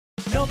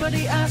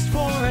Nobody asked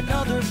for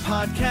another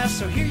podcast,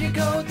 so here you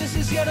go. This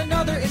is yet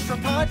another Infra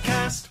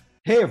Podcast.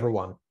 Hey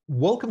everyone,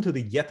 welcome to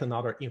the Yet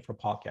Another Infra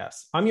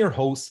Podcast. I'm your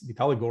host,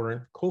 Vitaly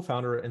Gordon,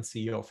 co-founder and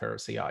CEO of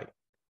Ferris AI.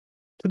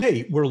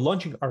 Today, we're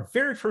launching our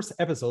very first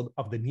episode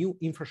of the new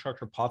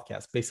infrastructure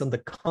podcast based on the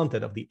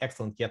content of the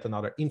excellent Yet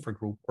Another Infra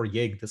Group or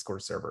YAG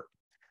Discord server.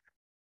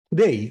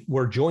 Today,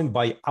 we're joined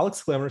by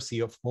Alex Clemmer,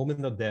 CEO of Moin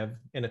Nadeem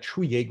and a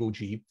true YAG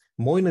OG,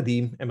 Moin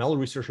Nadeem, ML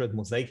researcher at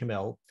Mosaic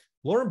ML,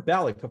 Lauren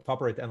Balick of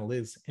Operate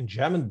Analytics, and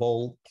Jamin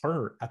Ball,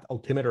 partner at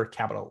Altimeter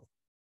Capital.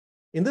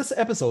 In this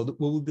episode,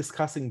 we'll be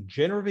discussing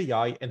generative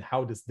AI and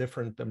how it is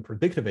different than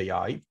predictive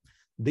AI,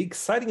 the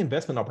exciting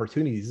investment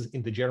opportunities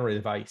in the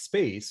generative AI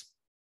space,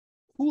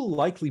 who will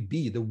likely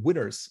be the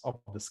winners of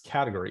this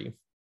category,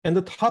 and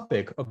the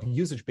topic of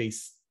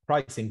usage-based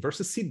pricing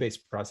versus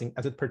seat-based pricing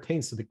as it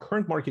pertains to the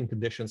current market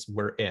conditions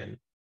we're in.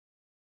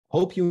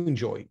 Hope you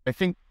enjoy. I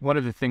think one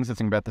of the things that's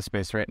about the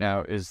space right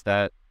now is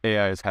that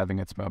AI is having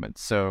its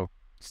moments. So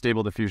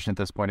Stable Diffusion at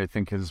this point, I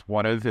think, is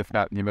one of, if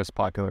not the most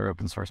popular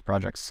open source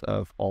projects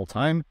of all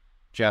time.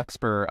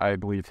 Jasper, I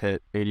believe,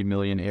 hit 80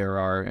 million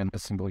ARR in a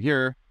single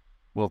year.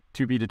 Well,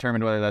 to be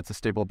determined whether that's a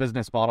stable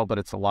business model, but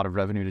it's a lot of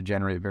revenue to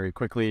generate very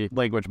quickly.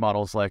 Language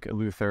models like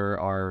Eleuther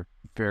are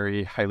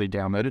very highly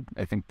downloaded.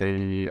 I think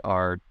they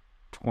are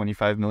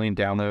 25 million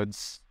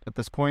downloads at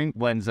this point.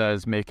 Lenza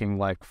is making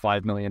like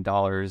 $5 million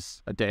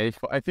a day.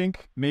 I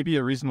think maybe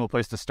a reasonable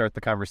place to start the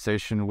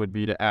conversation would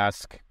be to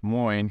ask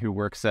Moin, who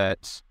works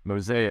at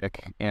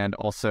Mosaic and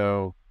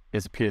also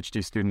is a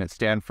PhD student at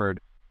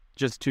Stanford,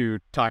 just to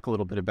talk a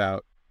little bit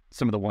about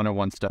some of the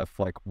 101 stuff,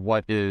 like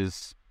what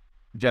is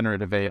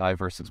generative AI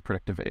versus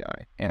predictive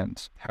AI,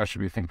 and how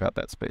should we think about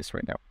that space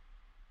right now?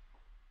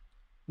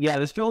 Yeah,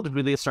 this field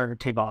really started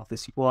to take off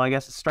I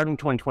guess starting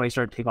 2020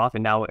 started to take off,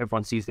 and now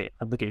everyone sees the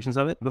applications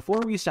of it. Before,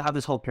 we used to have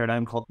this whole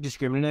paradigm called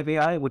discriminative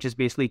AI, which is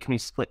basically, can we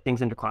split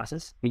things into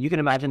classes? You can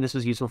imagine this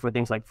was useful for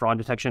things like fraud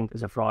detection.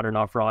 Is it fraud or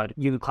not fraud?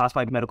 You could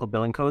classify medical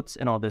billing codes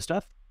and all this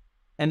stuff.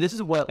 And this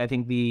is what I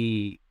think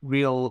the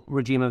real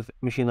regime of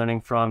machine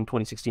learning from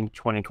 2016 to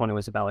 2020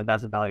 was about. Like,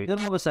 that's the value. Then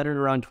all of a sudden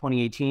around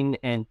 2018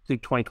 and through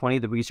 2020,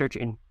 the research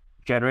in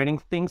generating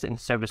things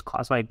instead of just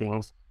classifying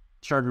things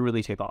started to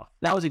really take off.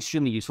 That was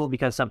extremely useful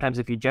because sometimes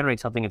if you generate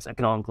something, it's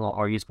economical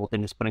or useful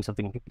than just putting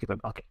something in a particular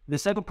bucket. The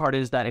second part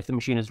is that if the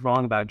machine is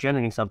wrong about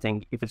generating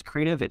something, if it's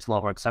creative, it's a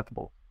lot more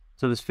acceptable.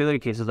 So this failure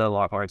cases are a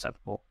lot more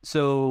acceptable.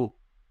 So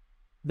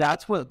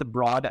that's what the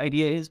broad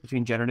idea is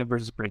between generative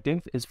versus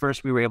predictive, is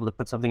first we were able to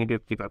put something into a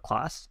particular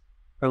class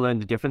or learn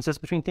the differences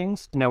between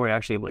things. Now we're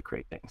actually able to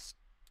create things.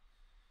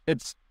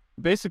 It's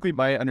basically,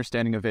 my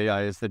understanding of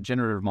AI is that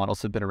generative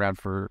models have been around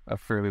for a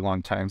fairly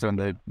long time. So in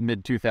the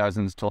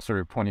mid-2000s till sort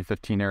of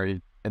 2015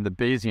 area, in the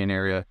Bayesian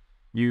area,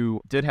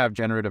 you did have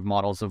generative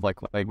models of like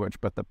language,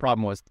 but the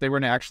problem was they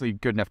weren't actually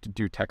good enough to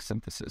do text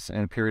synthesis.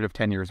 In a period of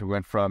 10 years, we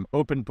went from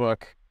open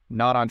book,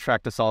 not on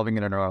track to solving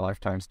it in our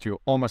lifetimes, to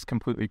almost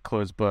completely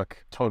closed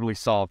book, totally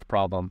solved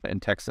problem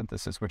in text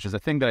synthesis, which is a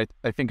thing that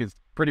I think is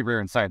pretty rare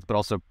in science, but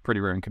also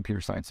pretty rare in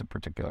computer science in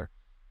particular.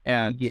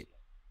 And yeah.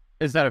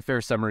 Is that a fair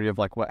summary of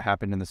like what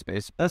happened in the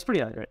space? That's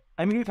pretty accurate.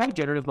 I mean, we've had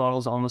generative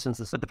models almost since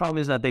this, but the problem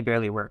is that they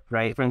barely work,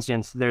 right? For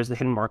instance, there's the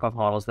hidden Markov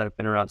models that have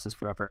been around since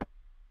forever.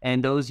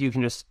 And those you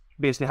can just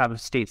basically have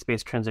state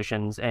space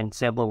transitions and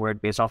sample a word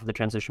based off of the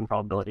transition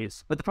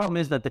probabilities. But the problem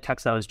is that the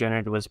text that was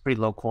generated was pretty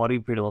low quality,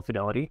 pretty low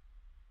fidelity.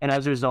 And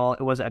as a result,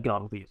 it wasn't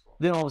economically useful.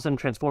 Then all of a sudden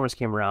transformers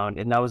came around,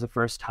 and that was the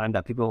first time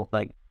that people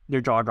like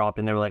their jaw dropped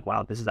and they were like,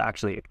 wow, this is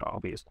actually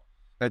economically useful.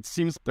 It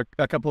seems there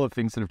are a couple of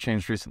things that have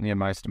changed recently in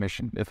my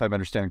estimation, if I'm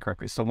understanding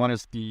correctly. So one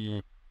is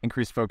the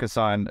increased focus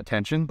on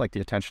attention, like the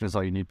attention is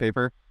all you need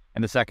paper.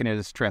 And the second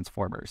is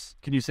transformers.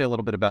 Can you say a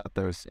little bit about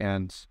those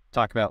and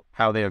talk about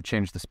how they have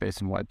changed the space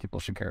and why people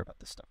should care about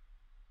this stuff?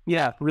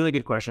 Yeah, really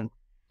good question.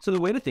 So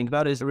the way to think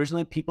about it is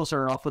originally people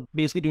started off with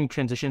basically doing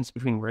transitions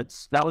between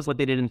words. That was what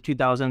they did in the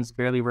 2000s,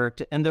 barely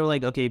worked. And they're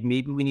like, okay,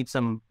 maybe we need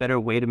some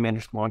better way to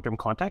manage long-term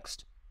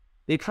context.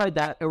 They tried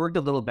that. It worked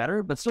a little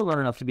better, but still not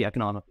enough to be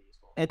economical.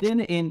 And then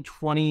in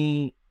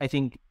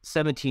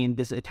 2017,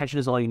 this attention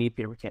is all you need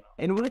paper came out.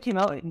 And when it came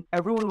out,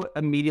 everyone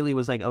immediately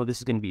was like, oh, this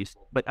is going to be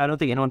useful. But I don't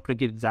think anyone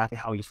predicted exactly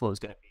how useful it was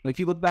going to be.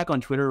 If you look back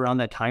on Twitter around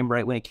that time,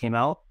 right when it came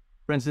out,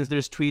 for instance,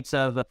 there's tweets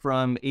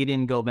from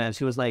Aiden Gomez,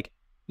 who was like,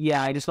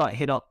 yeah, I just got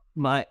hit up.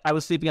 I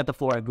was sleeping at the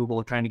floor at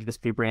Google trying to get this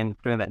paper in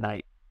during that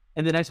night.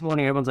 And the next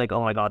morning, everyone's like,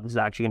 oh my God, this is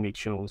actually going to be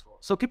extremely useful.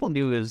 So people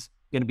knew it was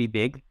going to be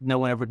big. No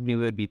one ever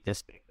knew it would be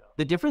this big, though.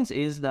 The difference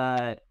is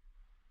that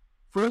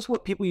first,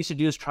 what people used to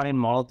do is try and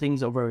model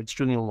things over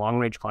extremely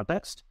long-range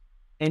context,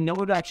 and no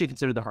one would actually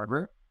consider the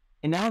hardware.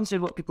 And now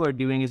instead what people are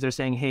doing is they're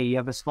saying, hey, you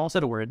have a small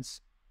set of words,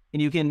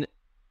 and you can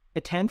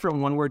attend from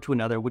one word to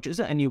another, which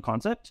isn't a new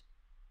concept,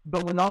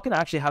 but we're not going to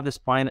actually have this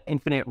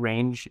infinite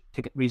range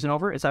to reason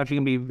over. It's actually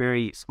going to be a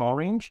very small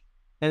range,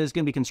 and it's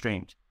going to be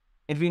constrained.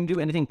 If you can do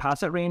anything past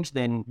that range,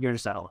 then you're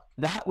just out.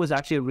 That was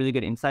actually a really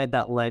good insight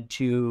that led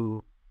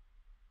to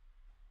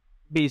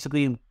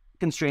basically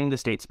constraining the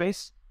state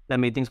space that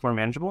made things more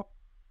manageable.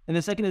 And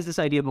the second is this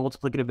idea of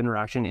multiplicative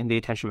interaction in the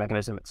attention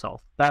mechanism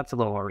itself. That's a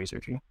little more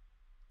researchy.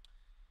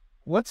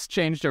 What's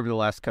changed over the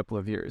last couple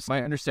of years?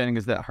 My understanding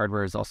is that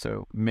hardware has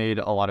also made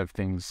a lot of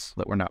things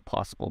that were not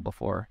possible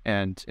before.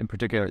 And in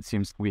particular, it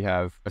seems we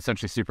have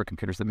essentially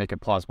supercomputers that make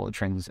it plausible to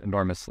train these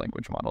enormous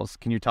language models.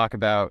 Can you talk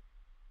about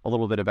a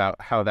little bit about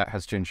how that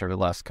has changed over the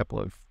last couple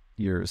of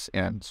years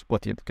and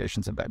what the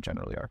implications of that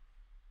generally are?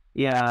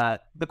 Yeah,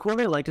 the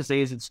quote I like to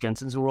say is it's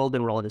Jensen's world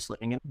and we're all just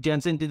living it.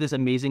 Jensen did this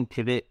amazing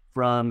pivot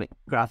from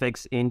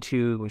graphics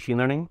into machine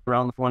learning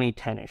around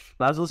 2010-ish.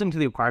 I was listening to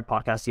the Acquired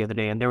podcast the other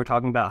day and they were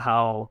talking about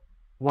how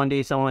one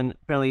day someone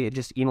apparently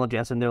just emailed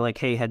Jensen. They're like,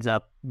 hey, heads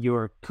up,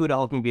 your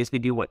CUDA can basically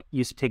do what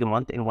used to take a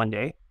month in one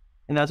day.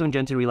 And that's when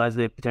Jensen realized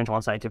the potential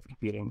on scientific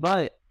computing.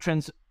 But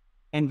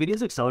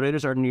NVIDIA's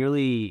accelerators are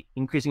nearly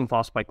increasing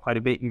flops by quite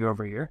a bit year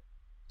over year.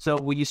 So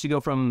we used to go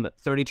from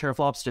 30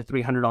 teraflops to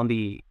 300 on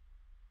the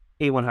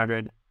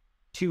A100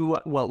 to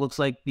what looks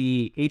like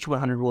the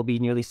H100 will be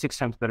nearly 6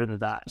 times better than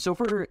that. So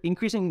for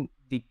increasing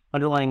the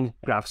underlying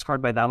graphics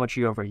card by that much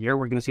year over year,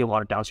 we're going to see a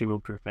lot of downstream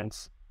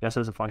improvements just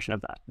as a function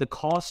of that. The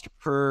cost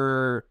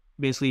per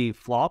basically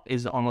flop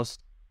is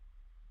almost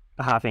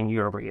halving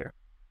year over year.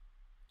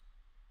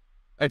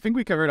 I think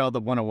we covered all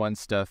the 101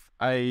 stuff.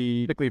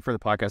 Particularly for the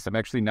podcast, I'm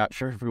actually not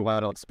sure if we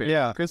want to expand.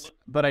 Yeah.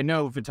 But I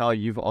know, Vitaly,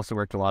 you've also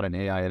worked a lot in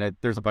AI, and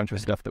there's a bunch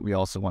of stuff that we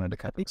also wanted to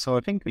cover. So I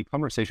think the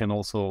conversation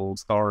also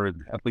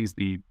started, at least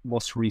the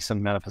most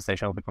recent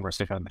manifestation of the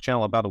conversation on the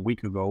channel, about a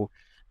week ago.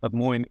 But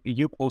Moin,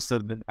 you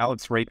posted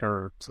Alex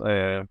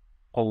Reitner's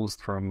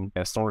post from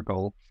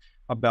Historical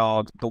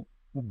about the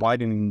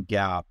widening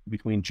gap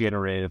between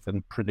generative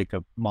and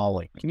predictive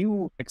modeling. Can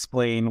you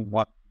explain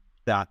what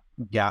that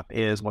gap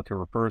is, what it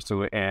refers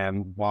to,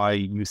 and why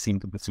you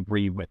seem to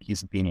disagree with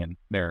his opinion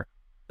there?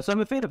 So I'm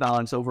a fan of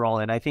Alex overall,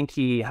 and I think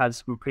he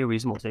has some pretty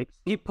reasonable takes.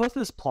 He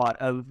posted this plot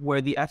of where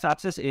the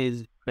x-axis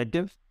is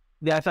predictive,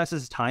 the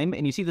x-axis is time,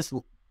 and you see this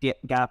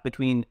gap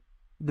between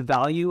the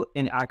value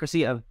and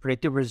accuracy of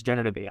predictive versus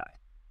generative AI.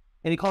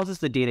 And he calls this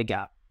the data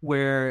gap,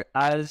 where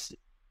as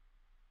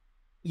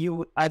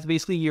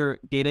basically your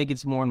data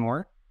gets more and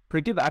more,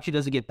 predictive actually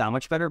doesn't get that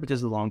much better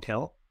because of the long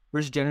tail,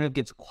 whereas generative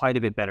gets quite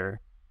a bit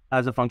better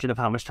as a function of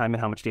how much time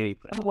and how much data you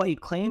put. And what he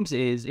claims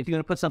is if you're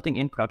going to put something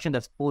in production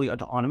that's fully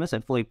autonomous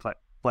and fully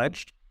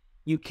fledged,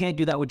 you can't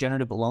do that with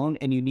generative alone,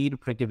 and you need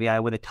predictive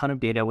AI with a ton of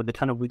data, with a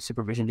ton of weak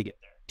supervision to get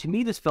there. To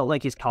me, this felt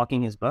like he's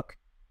talking his book.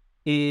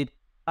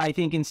 I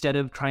think instead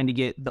of trying to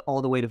get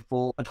all the way to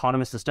full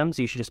autonomous systems,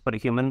 you should just put a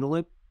human in the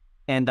loop,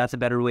 and that's a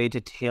better way to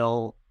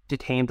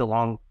tame the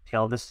long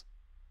tail of this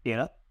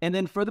data. And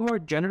then furthermore,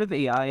 generative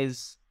AI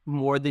is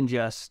more than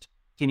just,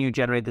 can you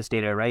generate this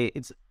data, right?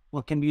 It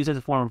can be used as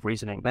a form of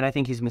reasoning, and I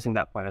think he's missing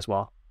that point as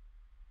well.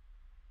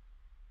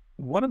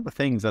 One of the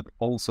things that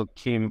also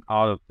came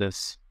out of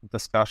this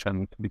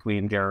discussion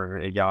between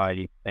generative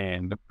AI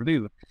and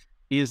Purdue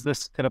is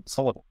this kind of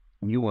subtle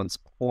nuance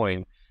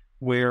point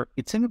where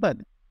it seems that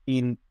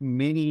in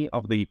many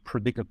of the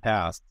predictive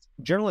tasks,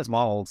 generalized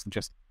models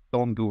just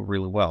don't do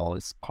really well.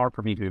 It's hard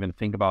for me to even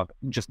think about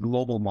just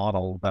global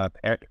model that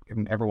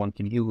everyone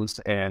can use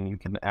and you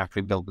can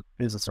actually build a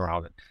business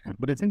around it.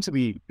 But it seems to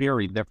be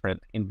very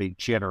different in the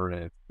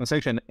generative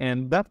section.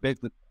 And that begs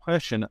the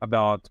question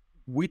about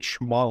which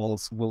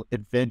models will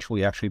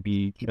eventually actually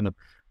be even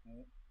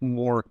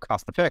more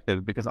cost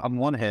effective. Because on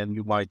one hand,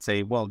 you might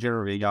say, well,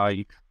 generative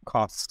AI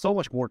costs so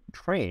much more to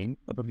train.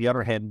 But on the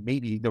other hand,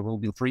 maybe there will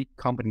be 3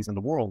 companies in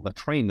the world that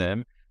train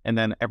them, and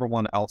then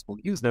everyone else will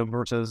use them,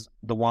 versus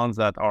the ones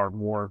that are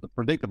more the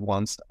predictive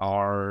ones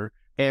are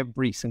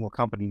every single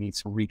company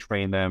needs to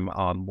retrain them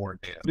on more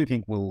data. What do you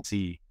think we'll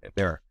see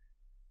there?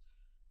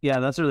 Yeah,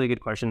 that's a really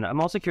good question.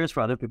 I'm also curious for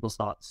other people's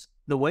thoughts.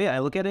 The way I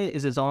look at it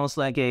is it's almost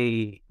like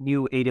a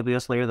new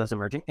AWS layer that's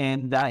emerging,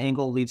 and that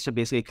angle leads to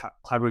basically a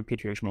cloud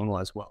repatriation angle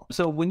as well.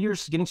 So when you're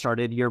getting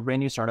started, you're a brand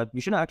new startup, you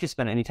shouldn't actually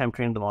spend any time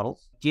training the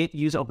models.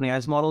 Use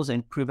OpenAI's models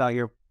and prove out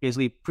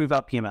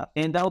PMF.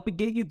 And that will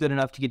get you good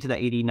enough to get to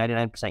that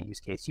 99% use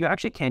case. You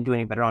actually can't do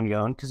any better on your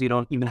own because you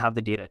don't even have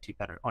the data to do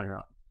better on your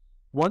own.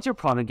 Once your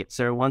product gets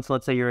there,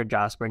 let's say you're a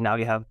Jasper, now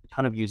you have a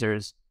ton of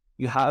users,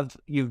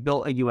 you've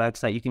built a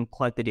UX that you can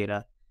collect the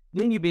data.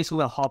 Then you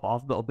basically hop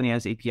off the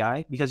OpenAI's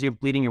API because you're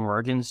bleeding your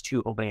margins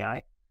to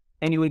OpenAI,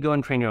 and you would go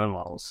and train your own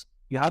models.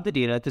 You have the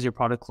data because your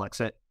product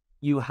collects it.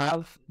 You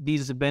have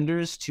these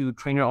vendors to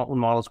train your own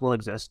models will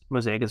exist.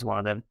 Mosaic is one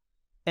of them.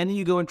 And then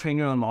you go and train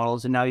your own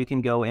models, and now you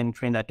can go and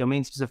train that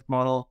domain-specific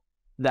model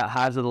that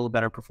has a little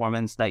better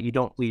performance that you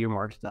don't bleed your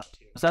margins out to.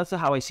 So that's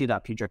how I see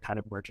that future kind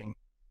of merging.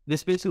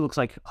 This basically looks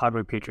like cloud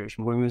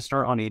repatriation, where we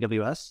start on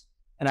AWS,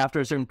 and after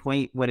a certain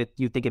point, when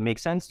you think it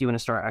makes sense, you want to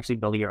start actually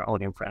building your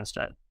own infra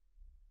instead.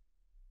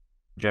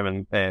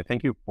 Jamin,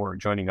 thank you for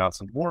joining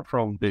us, and more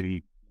from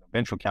the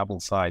venture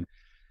capital side.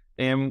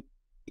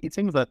 It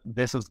seems that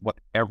this is what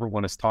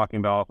everyone is talking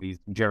about, these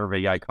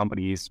generative AI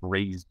companies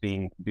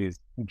raising these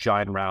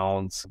giant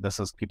rounds. This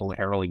is people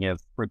heralding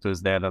it, crypto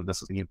is dead, and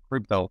this is new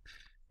crypto.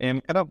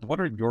 And kind of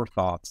what are your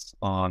thoughts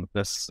on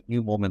this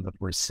new moment that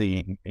we're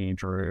seeing in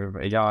generative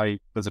AI?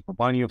 Does it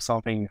remind you of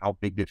something? How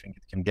big do you think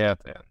it can get?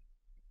 And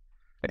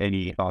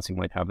any thoughts you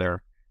might have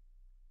there?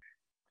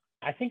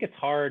 I think it's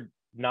hard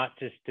not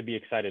just to be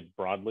excited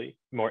broadly,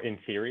 more in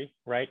theory,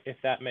 right? If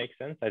that makes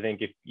sense. I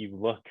think if you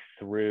look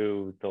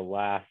through the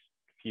last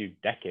few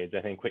decades,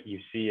 I think what you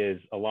see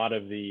is a lot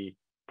of the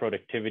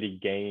productivity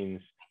gains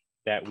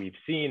that we've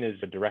seen is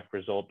a direct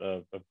result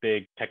of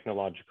big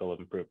technological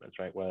improvements,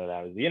 right? Whether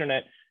that was the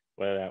internet,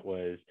 whether that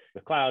was the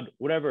cloud,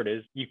 whatever it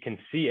is, you can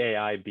see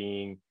AI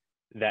being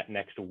that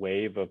next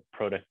wave of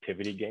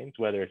productivity gains,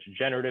 whether it's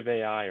generative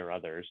AI or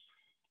others.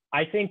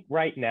 I think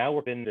right now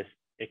we're in this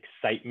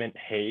excitement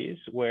haze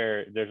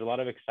where there's a lot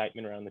of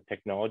excitement around the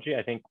technology.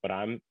 I think what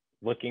I'm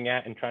looking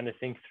at and trying to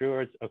think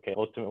through is, okay,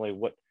 ultimately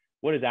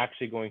what is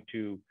actually going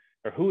to,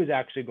 or who is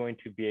actually going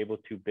to be able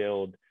to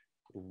build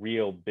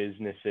real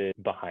businesses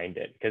behind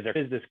it? Because there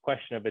is this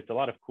question of, it's a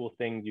lot of cool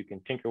things you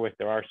can tinker with.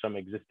 There are some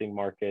existing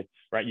markets,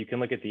 right? You can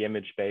look at the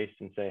image space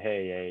and say,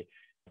 hey,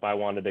 if I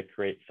wanted to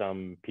create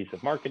some piece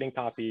of marketing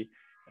copy,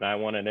 and I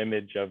want an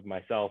image of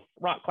myself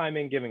rock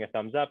climbing, giving a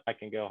thumbs up, I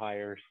can go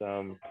hire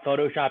some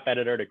Photoshop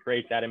editor to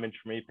create that image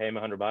for me, pay him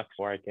 $100,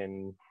 or I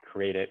can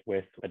create it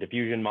with a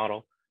diffusion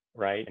model,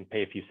 right, and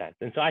pay a few cents.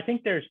 And so I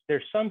think there's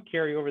some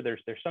carryover,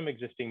 there's some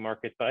existing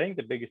markets, but I think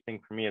the biggest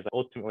thing for me is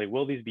ultimately,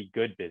 will these be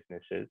good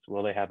businesses?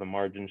 Will they have a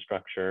margin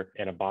structure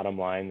and a bottom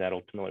line that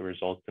ultimately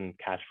results in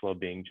cash flow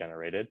being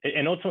generated?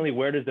 And ultimately,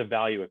 where does the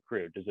value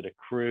accrue? Does it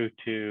accrue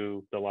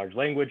to the large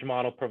language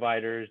model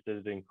providers?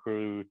 Does it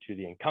accrue to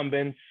the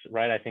incumbents,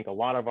 right? I think a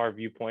lot of our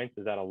viewpoints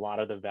is that a lot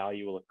of the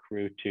value will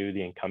accrue to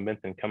the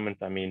incumbents.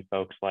 Incumbents, I mean,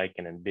 folks like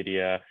an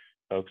NVIDIA,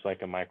 folks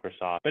like a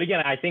Microsoft. But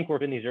again, I think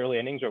we're in these early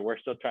innings where we're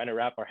still trying to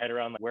wrap our head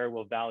around, like, where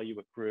will value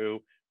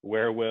accrue?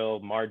 Where will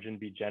margin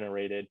be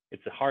generated?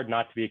 It's hard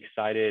not to be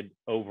excited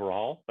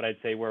overall, but I'd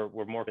say we're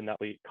more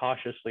definitely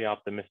cautiously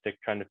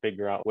optimistic, trying to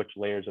figure out which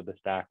layers of the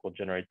stack will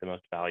generate the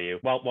most value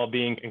while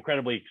being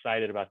incredibly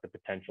excited about the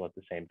potential at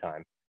the same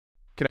time.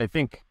 I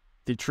think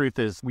the truth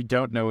is we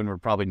don't know, and we're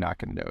probably not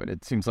going to know it.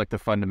 It seems like the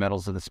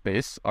fundamentals of the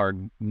space are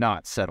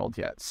not settled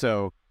yet.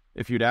 So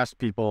if you'd asked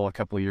people a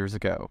couple of years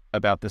ago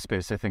about this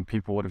space, I think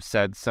people would have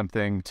said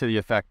something to the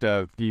effect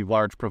of the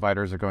large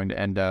providers are going to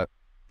end up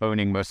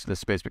owning most of the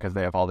space because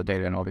they have all the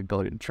data and all the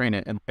ability to train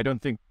it. And I don't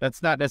think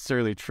that's not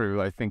necessarily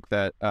true. I think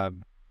that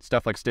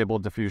stuff like stable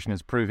diffusion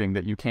is proving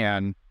that you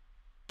can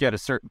get a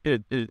certain,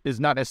 it is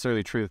not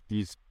necessarily true that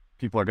these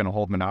people are going to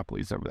hold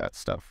monopolies over that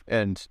stuff.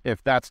 And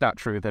if that's not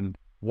true, then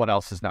what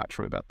else is not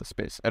true about the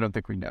space? I don't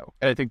think we know.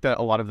 And I think that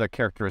a lot of the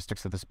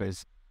characteristics of the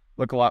space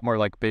look a lot more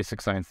like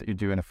basic science that you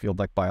do in a field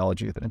like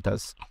biology than it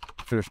does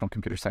traditional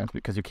computer science,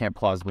 because you can't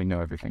plausibly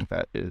know everything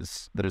that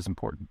is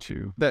important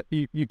to, that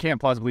you can't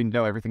plausibly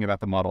know everything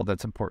about the model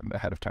that's important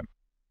ahead of time.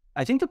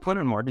 I think the point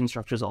on margin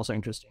structure is also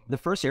interesting. The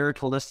first error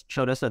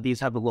showed us that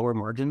these have lower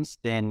margins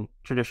than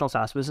traditional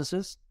SaaS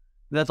businesses.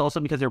 That's also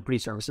because they're pretty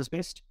services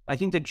based. I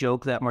think the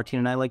joke that Martin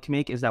and I like to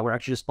make is that we're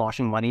actually just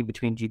sloshing money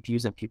between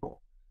GPUs and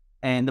people.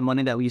 And the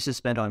money that we used to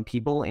spend on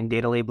people and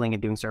data labeling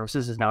and doing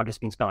services is now just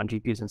being spent on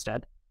GPUs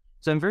instead.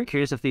 So I'm very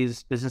curious if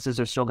these businesses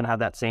are still going to have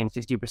that same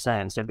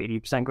 60% instead of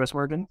 80% gross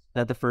margin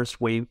that the first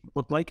wave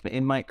looked like.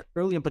 In my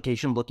early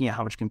implication, looking at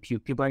how much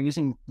compute people are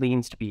using,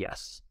 leans to be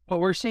yes. What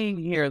we're seeing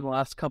here in the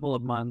last couple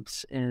of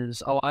months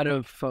is a lot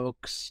of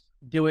folks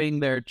doing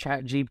their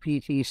chat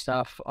GPT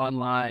stuff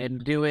online,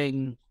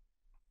 doing,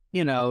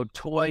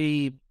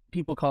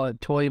 people call it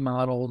toy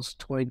models,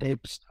 toy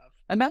type stuff.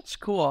 And that's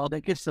cool.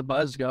 That gets the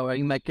buzz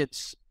going. That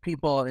gets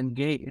people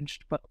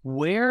engaged. But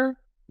where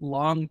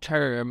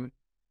long-term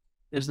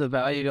is the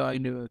value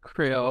going to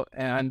accrue?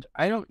 And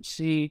I don't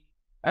see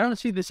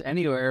this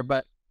anywhere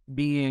but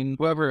being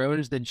whoever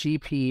owns the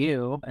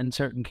GPU in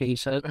certain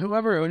cases.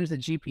 Whoever owns the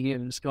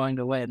GPU is going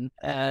to win.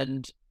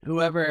 And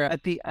whoever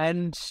at the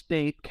end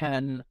state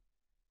can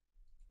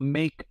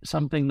make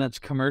something that's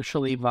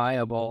commercially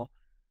viable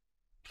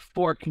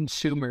for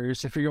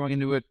consumers, if you're going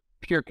into a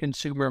pure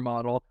consumer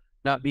model,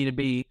 not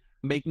B2B,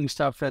 making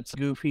stuff that's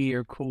goofy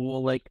or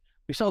cool. Like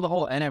we saw the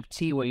whole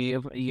NFT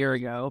wave a year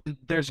ago.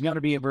 There's got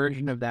to be a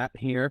version of that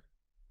here.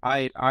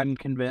 I'm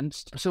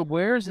convinced. So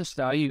where is this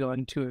value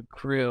going to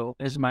accrue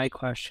is my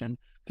question,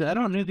 because I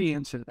don't know the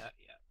answer to that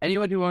yet.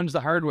 Anyone who owns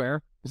the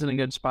hardware is in a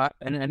good spot,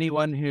 and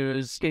anyone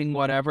who's getting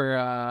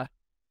whatever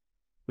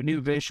new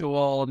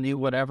visual, new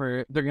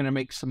whatever, they're going to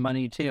make some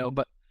money too.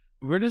 But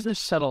where does this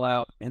settle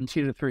out in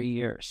 2 to 3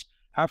 years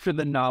after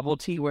the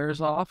novelty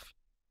wears off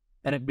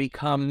and it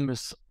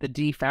becomes the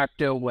de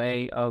facto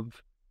way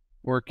of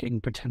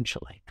working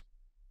potentially?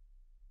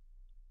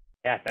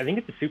 Yeah, I think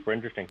it's a super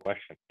interesting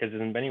question, because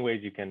in many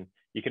ways you can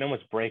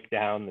almost break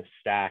down the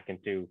stack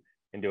into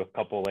a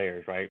couple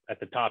layers, right? At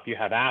the top you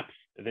have apps,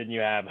 then you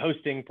have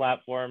hosting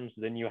platforms,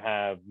 then you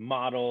have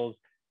models,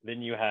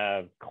 then you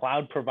have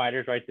cloud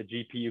providers, right? The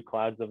GPU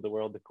clouds of the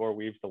world, the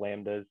CoreWeaves, the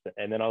Lambdas,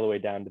 and then all the way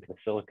down to the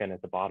silicon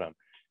at the bottom.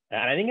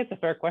 And I think it's a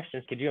fair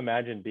question. Could you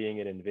imagine being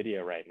at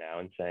NVIDIA right now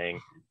and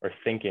saying or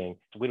thinking,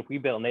 what if we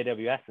built an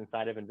AWS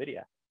inside of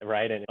NVIDIA,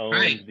 right? And own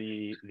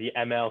the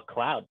ML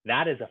cloud?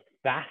 That is a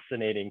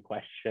fascinating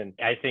question,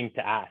 I think,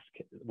 to ask,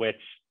 which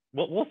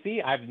we'll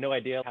see. I have no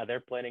idea how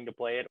they're planning to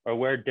play it or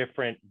where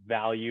different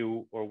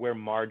value or where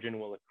margin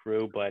will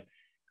accrue. But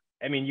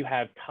I mean, you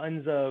have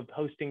tons of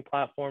hosting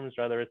platforms,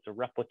 whether it's a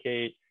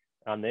Replicate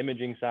on the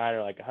imaging side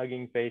or like a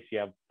Hugging Face. You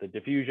have the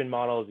diffusion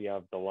models, you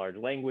have the large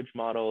language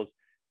models,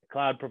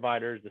 cloud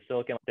providers, the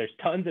silicon. There's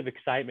tons of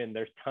excitement.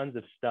 There's tons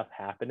of stuff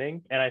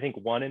happening. And I think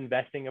one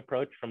investing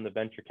approach from the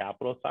venture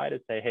capital side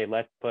is say, hey,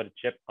 let's put a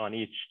chip on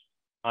each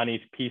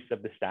piece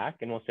of the stack.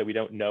 And we'll say, we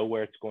don't know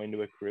where it's going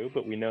to accrue,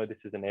 but we know this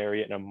is an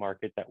area in a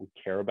market that we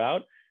care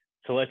about.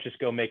 So let's just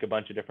go make a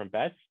bunch of different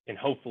bets. And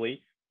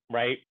hopefully,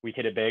 right, we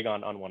hit it big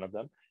on one of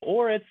them.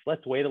 Or it's,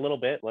 let's wait a little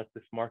bit, let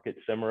this market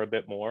simmer a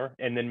bit more,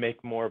 and then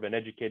make more of an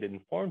educated,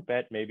 informed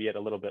bet, maybe at a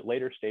little bit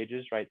later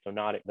stages, right? So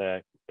not at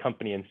the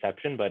company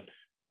inception, but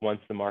once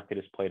the market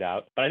is played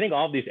out. But I think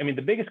all of these, I mean,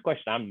 the biggest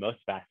question I'm most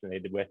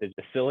fascinated with is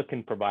the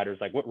silicon providers,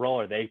 like what role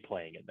are they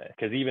playing in this?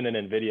 Because even in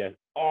NVIDIA,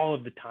 all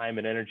of the time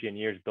and energy and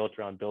years built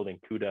around building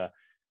CUDA,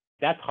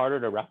 that's harder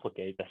to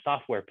replicate, the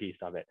software piece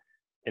of it.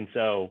 And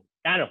so,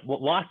 I don't know,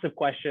 lots of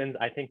questions.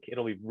 I think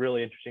it'll be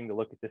really interesting to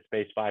look at this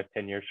space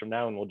 5-10 years from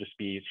now, and we'll just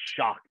be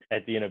shocked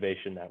at the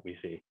innovation that we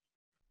see.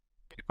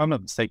 If I'm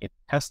not mistaken,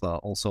 Tesla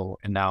also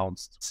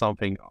announced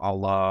something a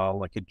la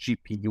like a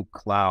GPU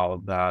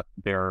cloud that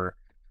they're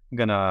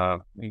gonna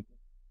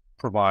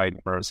provide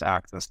us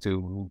access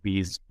to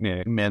these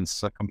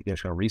immense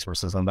computational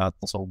resources, and that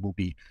also will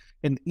be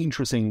an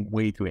interesting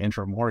way to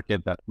enter a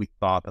market that we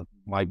thought that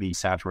might be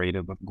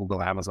saturated with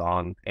Google,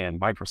 Amazon, and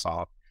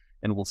Microsoft.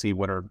 And we'll see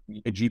whether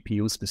a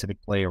GPU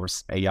specific play or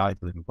AI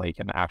play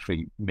can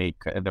actually make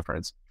a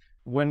difference.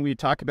 When we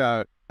talk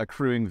about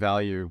accruing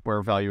value,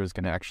 where value is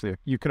going to actually,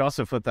 you could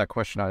also flip that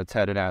question on its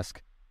head and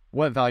ask,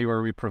 what value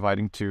are we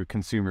providing to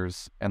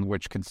consumers and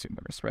which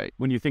consumers, right?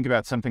 When you think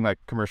about something like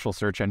commercial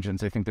search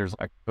engines, I think there's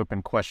like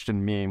open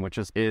question meme, which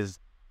is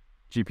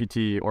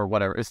GPT or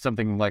whatever, is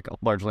something like a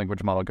large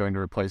language model going to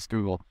replace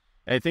Google?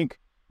 I think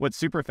what's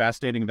super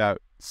fascinating about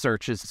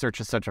search is such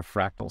a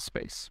fractal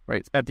space,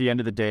 right? At the end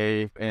of the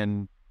day,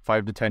 in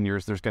 5 to 10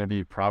 years, there's going to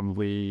be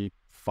probably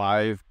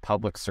 5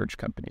 public search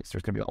companies.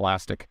 There's going to be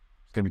Elastic,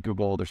 there's going to be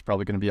Google, there's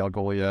probably going to be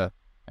Algolia,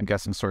 I'm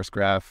guessing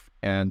SourceGraph,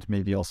 and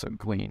maybe also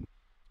Glean.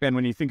 And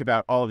when you think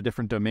about all the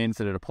different domains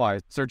that it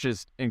applies, search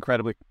is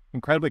incredibly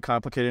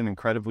complicated and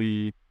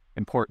incredibly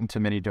important to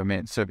many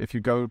domains. So if you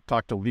go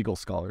talk to legal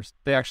scholars,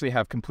 they actually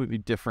have completely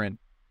different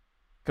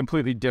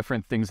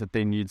things that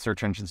they need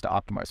search engines to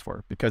optimize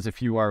for. Because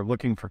if you are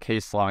looking for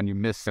case law and you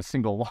miss a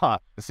single law,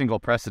 a single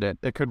precedent,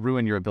 it could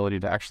ruin your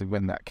ability to actually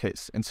win that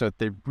case. And so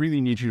they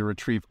really need you to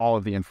retrieve all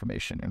of the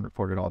information and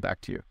report it all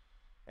back to you.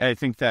 And I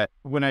think that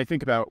when I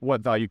think about what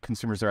value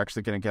consumers are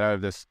actually going to get out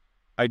of this,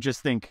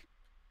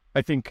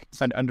 I think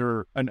an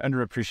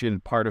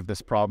underappreciated part of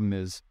this problem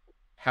is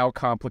how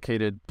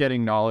complicated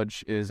getting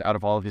knowledge is out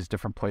of all of these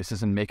different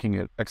places and making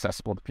it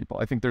accessible to people.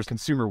 I think there's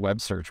consumer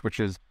web search, which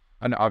is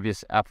an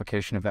obvious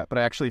application of that. But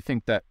I actually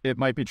think that it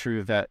might be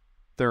true that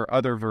there are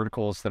other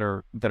verticals that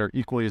are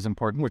equally as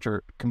important, which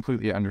are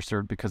completely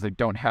underserved because they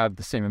don't have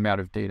the same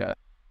amount of data.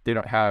 They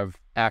don't have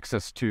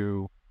access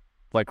to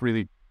like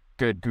really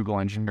good Google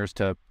engineers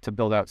to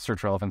build out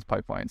search relevance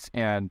pipelines.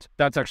 And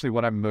that's actually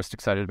what I'm most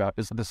excited about,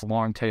 is this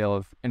long tail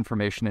of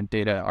information and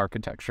data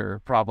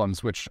architecture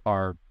problems, which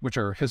are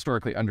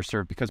historically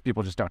underserved because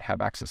people just don't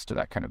have access to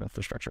that kind of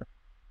infrastructure.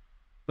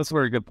 That's a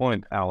very good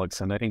point,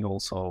 Alex. And I think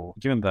also,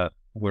 given that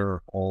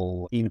we're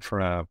all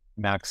infra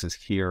maxes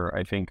here,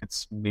 I think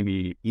it's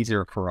maybe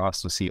easier for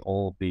us to see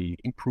all the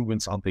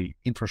improvements on the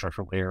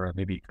infrastructure layer and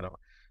maybe kind of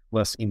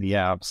less in the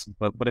apps.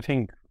 But I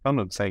think I'm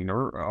not saying there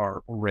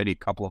are already a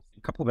couple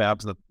of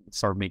apps that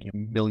start making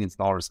millions of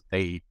dollars a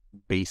day,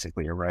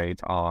 basically, right,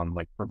 on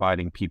like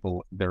providing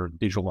people their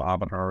digital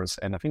avatars.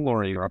 And I think,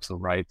 Lauren, you're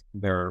absolutely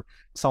right.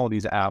 Some of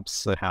these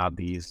apps that had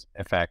these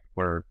effect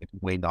where it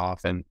waned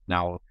off and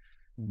now,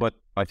 but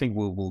I think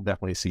we'll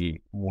definitely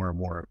see more and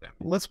more of them.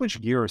 Let's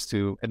switch gears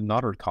to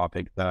another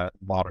topic that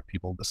a lot of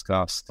people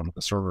discussed on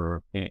the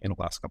server in the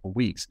last couple of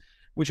weeks,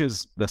 which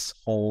is this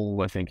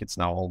whole, I think it's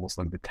now almost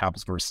like the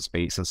caps versus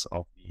spaces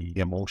of the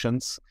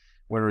emotions,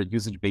 whether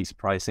usage-based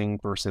pricing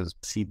versus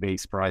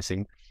seat-based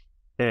pricing,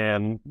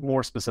 and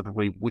more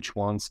specifically, which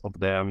ones of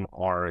them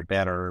are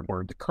better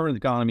for the current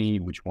economy,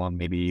 which one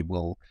maybe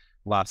will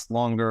last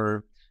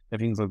longer, and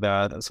things like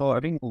that. So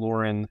I think,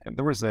 Lauren,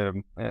 there was a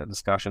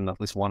discussion,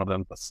 at least one of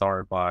them, that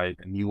started by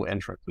a new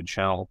entrant to the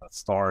channel that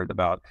started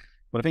about,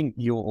 but I think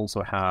you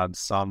also had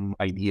some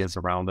ideas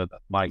around it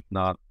that might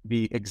not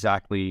be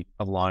exactly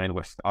aligned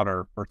with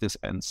other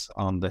participants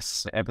on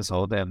this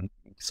episode. And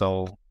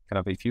so kind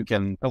of if you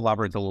can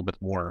elaborate a little bit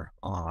more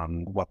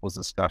on what was the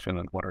discussion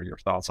and what are your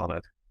thoughts on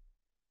it.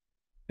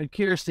 I'm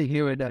curious to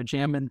hear what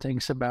Jamin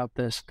thinks about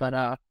this,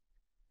 but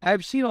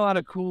I've seen a lot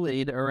of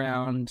Kool-Aid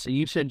around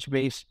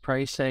usage-based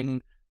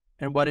pricing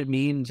and what it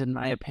means, in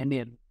my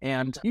opinion.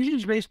 And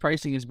usage-based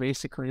pricing is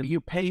basically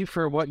you pay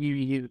for what you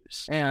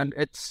use, and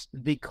it's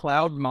the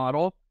cloud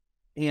model,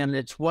 and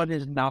it's what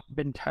has not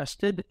been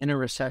tested in a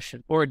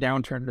recession or a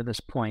downturn to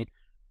this point.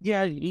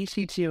 Yeah,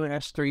 EC2 and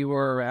S3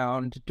 were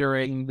around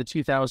during the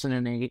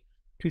 2008,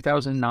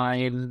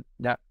 2009,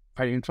 that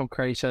financial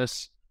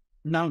crisis.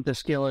 Not the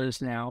scale it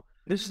is now.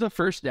 This is the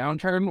first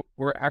downturn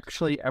we're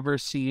actually ever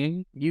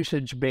seeing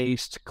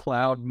usage-based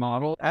cloud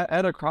model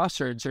at a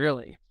crossroads,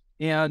 really.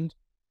 And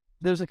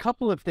there's a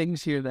couple of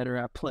things here that are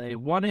at play.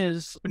 One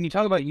is when you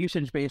talk about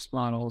usage-based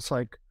models,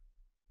 like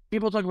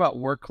people talk about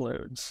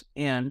workloads,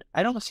 and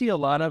I don't see a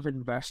lot of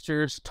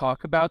investors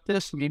talk about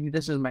this. Maybe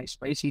this is my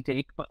spicy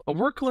take, but a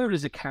workload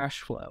is a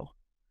cash flow.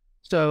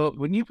 So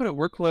when you put a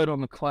workload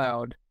on the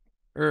cloud,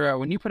 or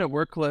when you put a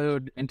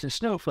workload into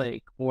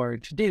Snowflake or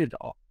into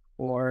Datadog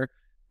or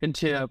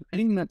into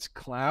anything that's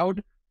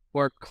cloud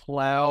or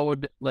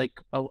cloud, like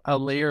a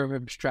layer of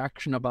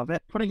abstraction above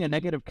it, putting a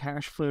negative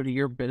cash flow to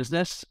your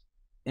business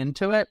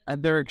into it,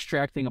 and they're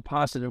extracting a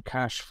positive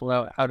cash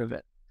flow out of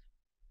it.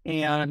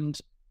 And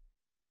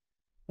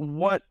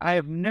what I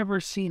have never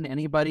seen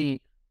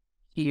anybody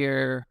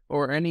here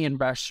or any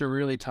investor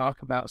really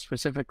talk about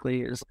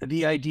specifically is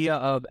the idea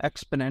of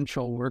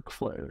exponential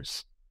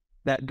workflows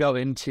that go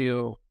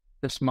into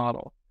this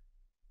model.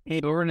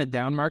 And we're in a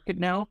down market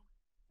now,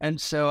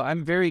 and so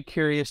I'm very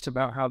curious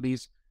about how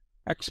these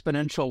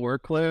exponential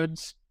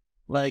workloads,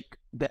 like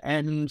the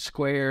n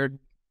squared,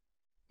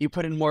 you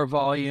put in more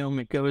volume,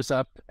 it goes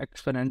up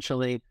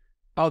exponentially,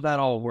 how that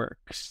all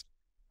works.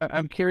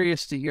 I'm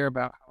curious to hear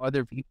about how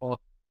other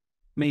people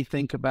may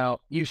think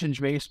about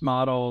usage-based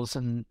models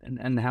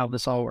and how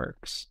this all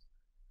works.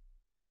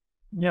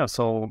 Yeah,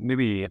 so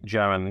maybe,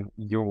 Jamin,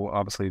 you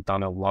obviously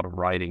done a lot of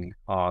writing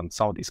on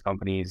some of these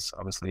companies.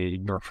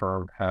 Obviously, your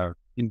firm have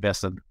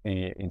invested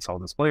in some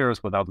of these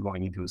players without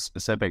going into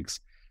specifics.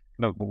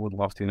 Would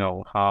love to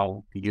know,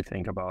 how do you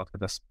think about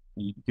this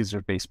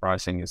user-based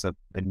pricing? Is it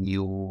the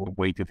new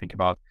way to think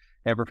about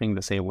everything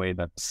the same way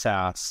that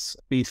SaaS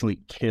basically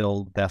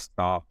killed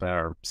desktop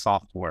or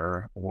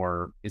software,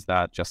 or is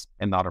that just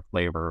another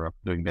flavor of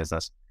doing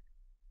business?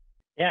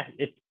 Yeah,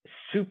 it's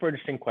super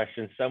interesting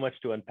question. So much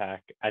to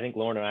unpack. I think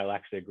Lauren and I will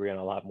actually agree on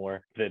a lot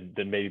more than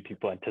maybe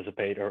people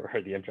anticipate or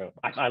heard the intro.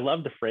 I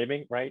love the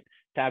framing, right?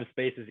 Tab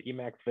spaces,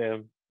 Emacs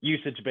Vim,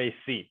 usage-based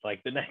seat,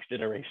 like the next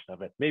iteration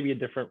of it. Maybe a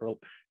different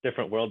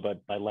world,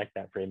 but I like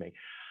that framing.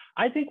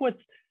 I think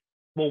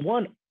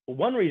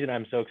one reason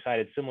I'm so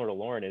excited, similar to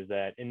Lauren, is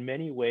that in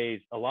many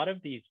ways, a lot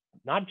of these,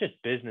 not just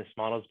business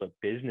models, but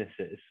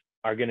businesses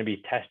are going to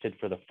be tested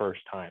for the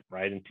first time,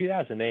 right? In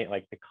 2008,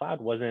 like the cloud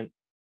wasn't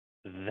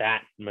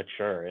that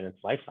mature in its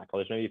life cycle.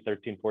 There's maybe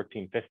 13,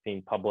 14,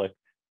 15 public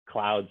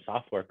cloud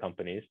software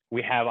companies.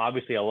 We have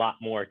obviously a lot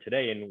more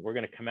today, and we're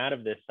going to come out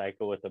of this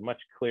cycle with a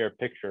much clearer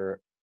picture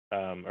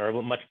or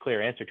a much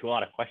clearer answer to a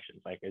lot of questions,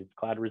 like is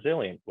cloud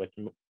resilient, with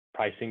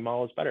pricing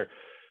models better?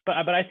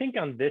 But I think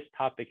on this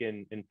topic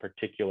in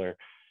particular,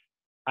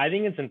 I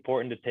think it's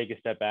important to take a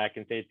step back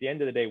and say, at the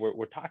end of the day,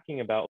 we're talking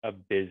about a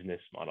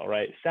business model,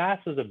 right? SaaS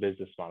is a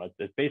business model.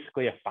 It's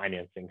basically a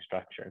financing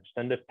structure.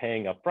 Instead of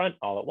paying upfront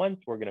all at once,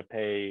 we're going to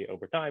pay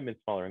over time in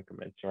smaller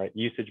increments, right?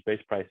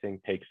 Usage-based pricing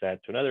takes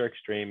that to another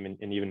extreme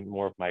and even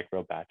more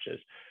micro batches.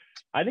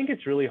 I think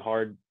it's really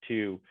hard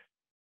to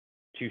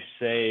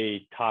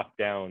say top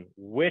down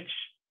which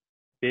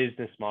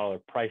business model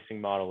or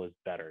pricing model is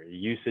better,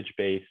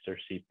 usage-based or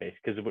seat-based,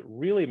 because what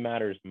really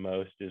matters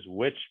most is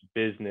which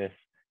business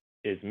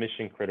is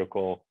mission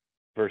critical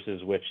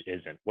versus which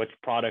isn't, which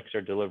products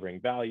are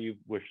delivering value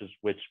versus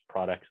which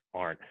products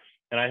aren't.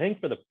 And I think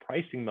for the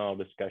pricing model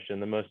discussion,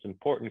 the most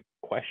important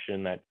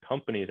question that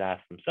companies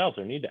ask themselves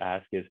or need to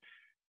ask is,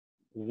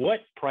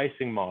 what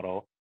pricing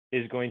model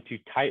is going to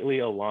tightly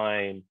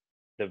align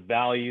the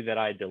value that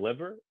I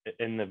deliver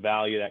and the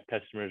value that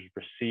customers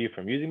receive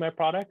from using my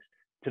products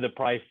to the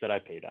price that I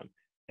pay them?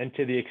 And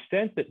to the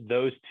extent that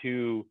those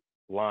two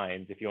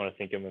lines, if you want to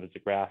think of them as a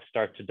graph,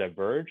 start to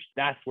diverge,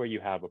 that's where you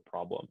have a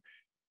problem.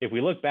 If we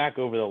look back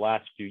over the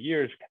last few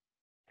years,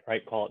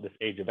 right, call it this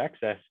age of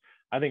excess,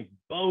 I think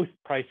both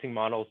pricing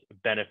models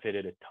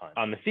benefited a ton.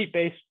 On the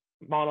seat-based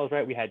models,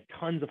 right, we had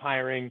tons of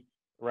hiring,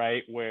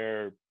 right,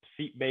 where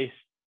seat-based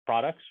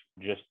products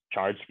just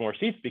charged more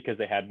seats because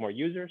they had more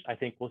users. I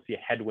think we'll see a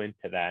headwind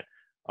to that.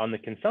 On the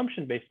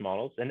consumption-based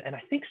models, and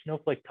I think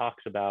Snowflake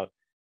talks about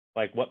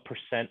like what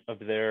percent of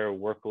their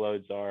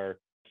workloads are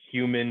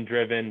human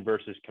driven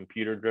versus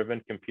computer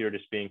driven, computer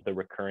just being the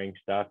recurring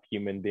stuff,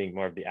 human being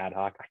more of the ad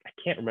hoc. I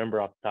can't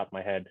remember off the top of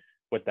my head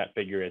what that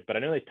figure is, but I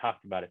know they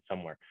talked about it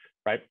somewhere,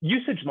 right?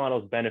 Usage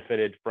models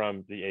benefited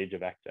from the age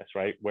of excess,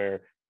 right?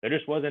 Where there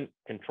just wasn't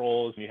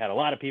controls and you had a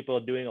lot of people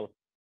doing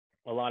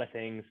a lot of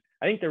things.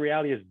 I think the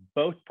reality is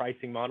both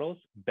pricing models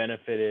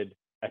benefited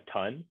a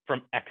ton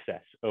from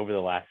excess over the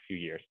last few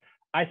years.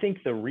 I think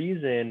the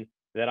reason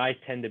that I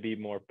tend to be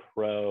more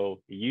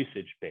pro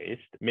usage based,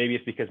 maybe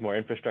it's because more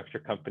infrastructure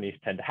companies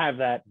tend to have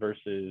that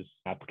versus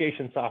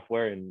application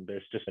software, and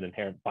there's just an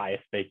inherent bias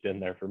baked in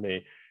there for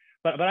me.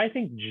 But I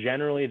think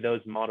generally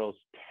those models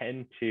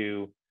tend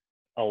to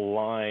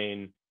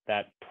align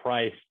that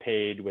price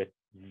paid with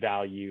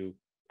value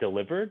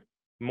delivered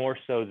more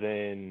so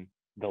than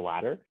the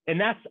latter. And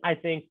that's, I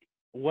think,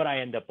 what I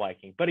end up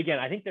liking. But again,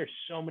 I think there's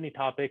so many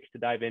topics to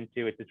dive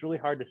into. It's really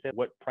hard to say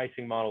what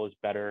pricing model is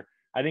better.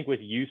 I think with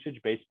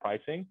usage-based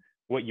pricing,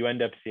 what you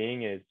end up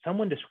seeing is,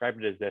 someone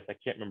described it as this, I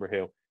can't remember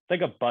who. It's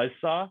like a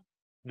buzzsaw.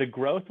 The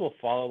growth will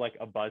follow like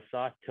a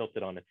buzzsaw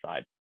tilted on its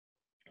side.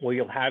 Well,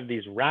 you'll have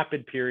these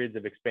rapid periods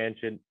of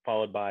expansion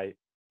followed by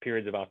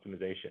periods of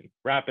optimization,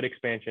 rapid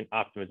expansion,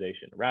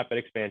 optimization, rapid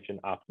expansion,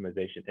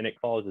 optimization, and it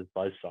follows this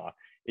buzzsaw.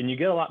 And you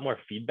get a lot more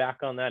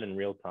feedback on that in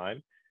real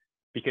time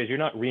because you're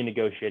not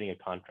renegotiating a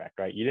contract,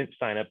 right? You didn't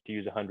sign up to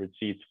use 100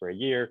 seats for a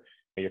year.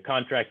 Your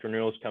contract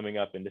renewal is coming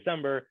up in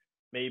December.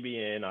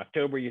 Maybe in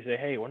October, you say,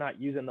 hey, we're not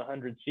using the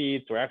 100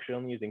 seats. We're actually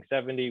only using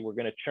 70. We're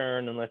going to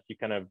churn unless you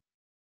kind of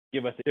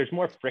give us, there's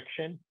more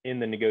friction in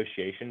the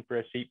negotiation for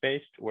a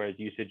seat-based, whereas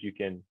usage, you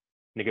can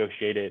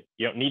negotiate it.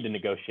 You don't need to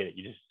negotiate it.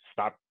 You just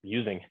stop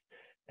using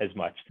as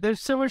much.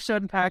 There's so much to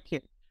unpack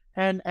here.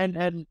 And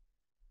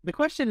the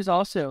question is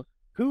also,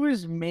 who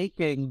is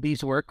making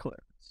these workloads?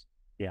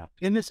 Yeah.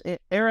 In this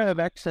era of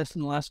excess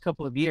in the last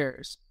couple of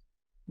years,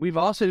 we've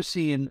also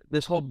seen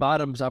this whole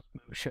bottoms-up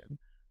motion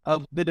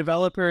of the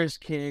developer is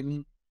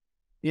king,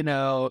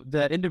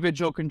 the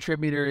individual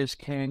contributor is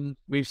king.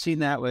 We've seen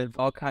that with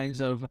all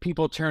kinds of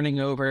people turning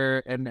over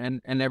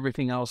and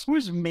everything else.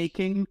 Who's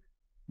making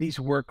these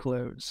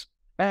workloads?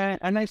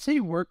 And I say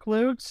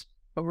workloads,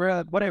 but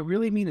what I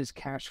really mean is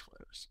cash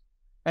flows.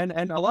 And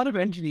a lot of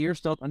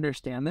engineers don't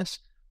understand this.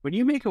 When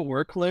you make a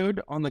workload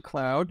on the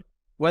cloud,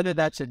 whether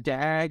that's a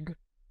DAG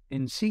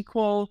in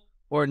SQL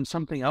or in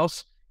something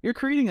else, you're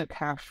creating a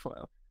cash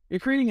flow. You're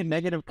creating a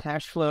negative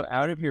cash flow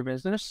out of your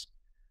business.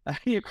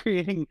 You're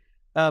creating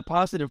a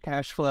positive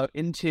cash flow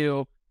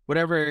into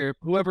whoever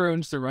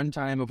owns the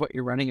runtime of what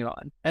you're running it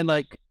on. And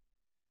like,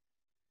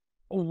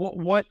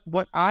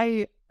 what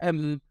I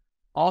am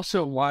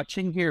also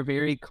watching here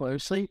very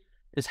closely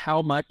is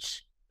how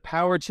much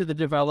power to the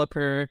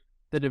developer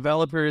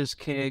is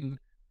king,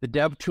 the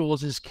dev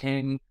tools is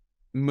king,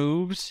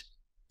 moves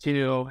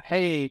to,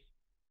 hey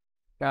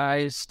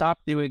guys, stop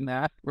doing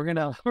that. We're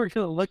gonna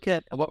look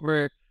at what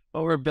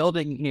we're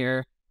building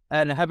here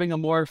and having a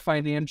more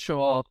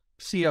financial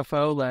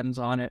CFO lens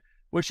on it,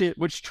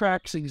 which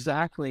tracks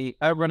exactly.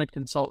 I run a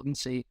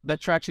consultancy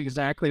that tracks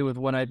exactly with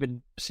what I've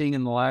been seeing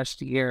in the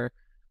last year.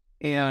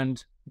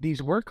 And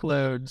these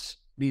workloads,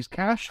 these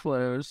cash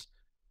flows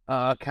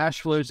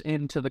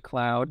into the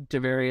cloud, to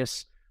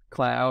various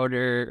cloud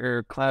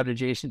or cloud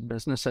adjacent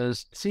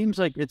businesses, seems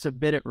like it's a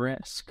bit at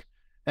risk.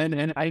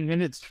 And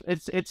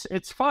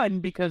it's fun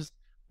because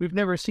we've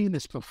never seen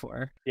this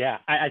before. Yeah,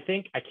 I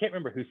think, I can't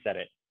remember who said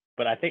it,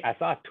 but I think I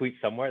saw a tweet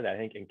somewhere that I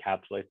think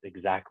encapsulates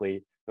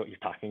exactly what you're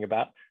talking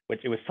about, which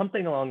it was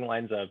something along the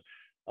lines of,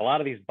 a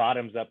lot of these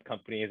bottoms up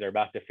companies are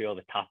about to feel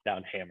the top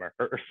down hammer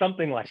or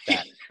something like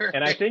that. Right.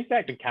 And I think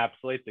that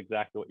encapsulates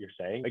exactly what you're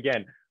saying.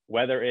 Again,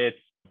 whether it's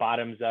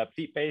bottoms up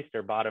seat based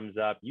or bottoms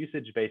up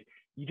usage based,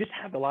 you just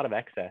have a lot of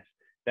excess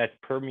that's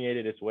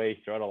permeated its way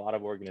throughout a lot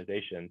of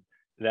organizations,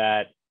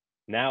 that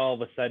now all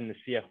of a sudden the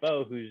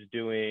CFO who's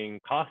doing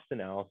cost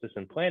analysis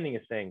and planning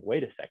is saying,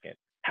 wait a second,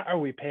 how are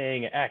we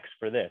paying X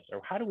for this?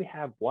 Or how do we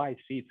have Y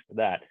seats for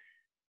that?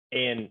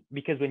 And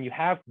because when you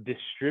have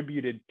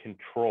distributed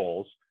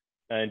controls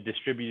and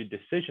distributed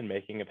decision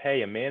making of,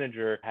 hey, a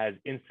manager has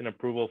instant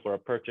approval for a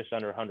purchase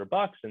under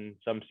 $100 and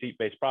some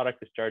seat-based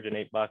product is charging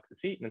 $8 a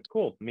seat, and it's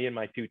cool. Me and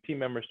my 2 team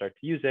members start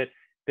to use it.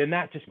 Then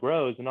that just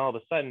grows, and all of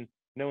a sudden,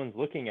 no one's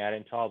looking at it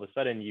until all of a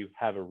sudden you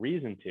have a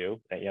reason to.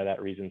 And,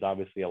 that reason's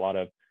obviously a lot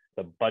of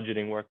the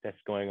budgeting work that's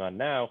going on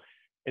now.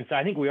 And so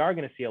I think we are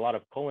going to see a lot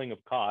of pulling of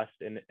cost,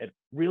 and it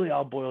really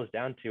all boils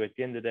down to, at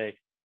the end of the day,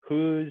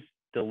 who's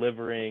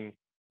delivering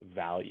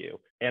value.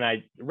 And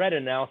I read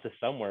an analysis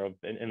somewhere of,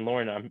 and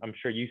Lauren, I'm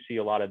sure you see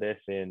a lot of this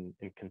in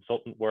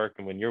consultant work,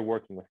 and when you're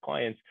working with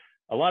clients,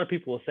 a lot of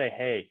people will say,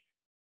 hey,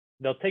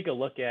 they'll take a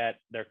look at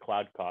their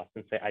cloud costs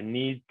and say, I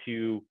need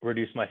to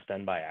reduce my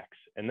spend by X.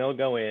 And they'll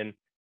go in,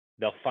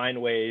 they'll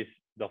find ways,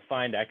 they'll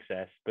find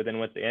excess, but then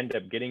what they end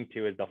up getting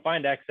to is they'll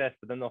find excess,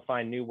 but then they'll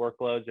find new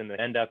workloads and they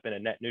end up in a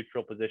net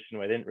neutral position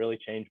where they didn't really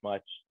change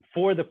much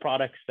for the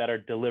products that are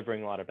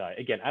delivering a lot of value.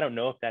 Again, I don't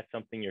know if that's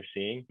something you're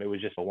seeing. It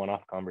was just a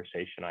one-off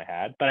conversation I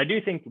had, but I do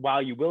think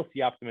while you will see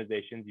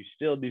optimizations, you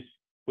still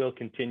will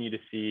continue to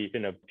see,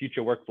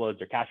 future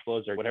workflows or cash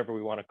flows or whatever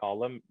we want to call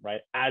them,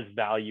 right, as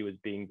value is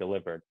being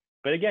delivered.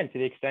 But again, to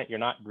the extent you're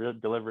not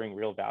delivering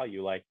real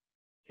value, like,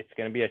 it's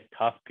going to be a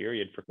tough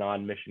period for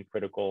non-mission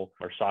critical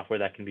or software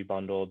that can be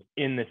bundled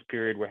in this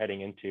period we're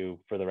heading into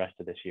for the rest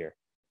of this year.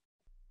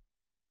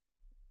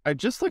 I'd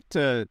just like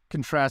to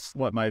contrast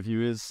what my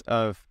view is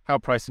of how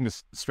pricing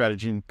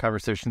strategy and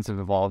conversations have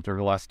evolved over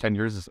the last 10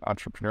 years as an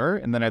entrepreneur.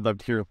 And then I'd love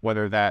to hear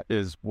whether that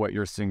is what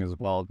you're seeing as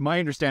well. My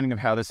understanding of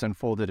how this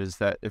unfolded is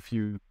that if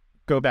you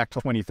go back to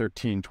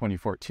 2013,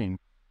 2014,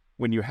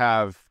 when you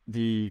have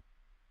the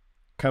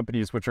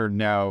companies which are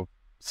now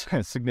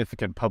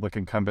significant public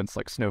incumbents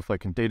like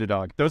Snowflake and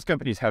Datadog, those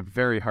companies have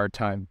very hard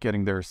time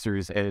getting their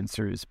Series A and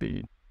Series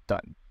B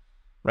done.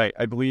 Right.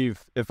 I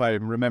believe, if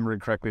I'm remembering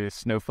correctly,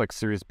 Snowflake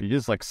Series B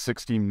is like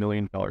 $60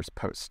 million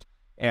post.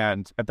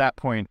 And at that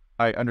point,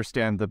 I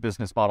understand the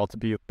business model to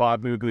be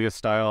Bob Muglia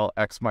style,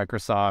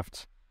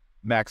 ex-Microsoft,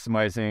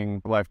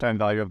 maximizing the lifetime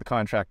value of the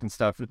contract and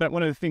stuff. But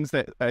one of the things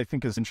that I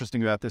think is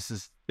interesting about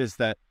this is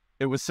that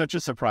it was such a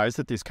surprise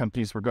that these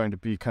companies were going to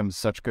become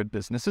such good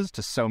businesses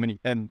to so many.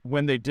 And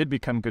when they did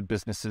become good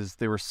businesses,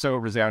 they were so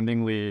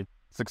resoundingly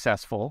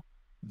successful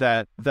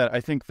that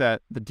I think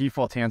that the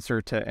default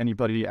answer to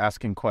anybody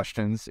asking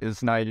questions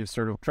is naive,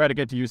 sort of try to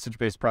get to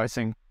usage-based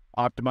pricing,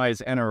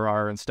 optimize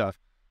NRR and stuff.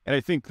 And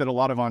I think that a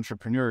lot of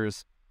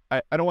entrepreneurs,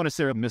 I don't want to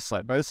say are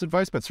misled by this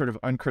advice, but sort of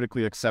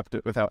uncritically accept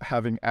it without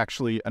having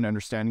actually an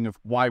understanding of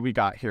why we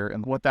got here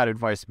and what that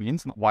advice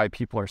means and why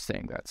people are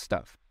saying that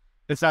stuff.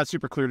 It's not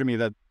super clear to me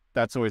that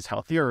that's always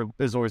healthy or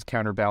is always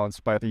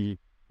counterbalanced by the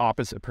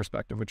opposite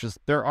perspective, which is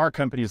there are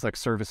companies like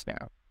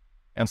ServiceNow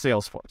and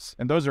Salesforce,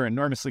 and those are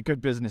enormously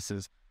good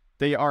businesses.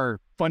 They are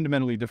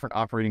fundamentally different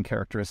operating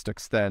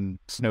characteristics than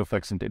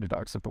Snowflakes and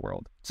Datadogs of the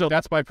world. So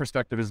that's my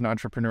perspective as an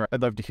entrepreneur.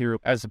 I'd love to hear,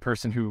 as a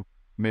person who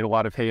made a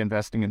lot of hay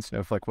investing in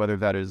Snowflake, whether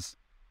that is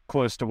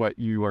close to what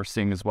you are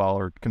seeing as well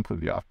or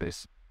completely off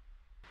base.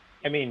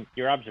 I mean,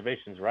 your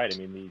observation's right. I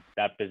mean,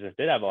 that business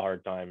did have a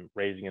hard time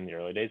raising in the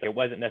early days. It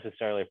wasn't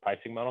necessarily a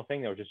pricing model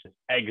thing. There was just an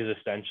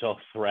existential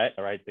threat,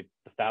 right? The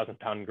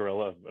 1,000-pound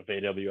gorilla of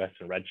AWS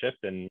and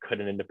Redshift, and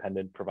could an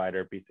independent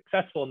provider be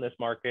successful in this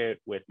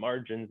market with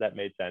margins that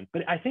made sense?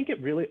 But I think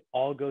it really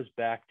all goes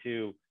back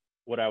to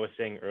what I was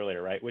saying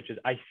earlier, right? Which is,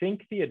 I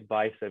think the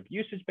advice of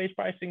usage-based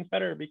pricing is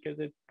better because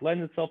it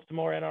lends itself to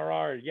more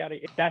NRR. Yada,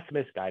 that's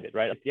misguided,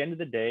 right? At the end of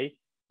the day,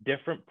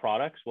 different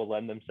products will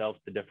lend themselves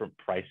to different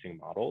pricing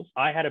models.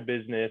 I had a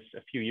business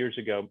a few years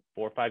ago,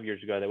 4 or 5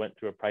 years ago, that went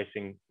through a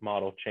pricing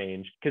model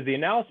change because the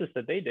analysis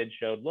that they did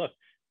showed, look,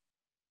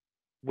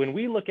 when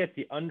we look at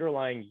the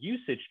underlying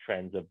usage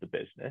trends of the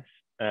business,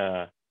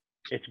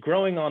 it's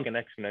growing on an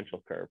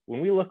exponential curve.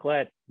 When we look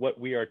at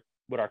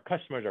what our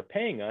customers are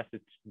paying us,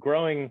 it's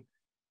growing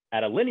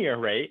at a linear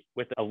rate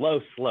with a low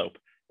slope,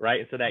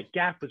 right? So that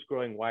gap is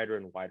growing wider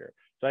and wider.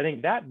 So I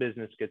think that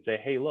business could say,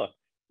 hey, look,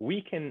 we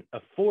can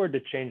afford to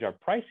change our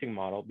pricing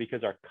model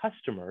because our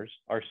customers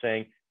are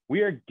saying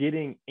we are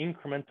getting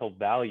incremental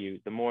value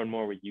the more and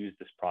more we use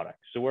this product.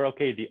 So we're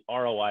okay, the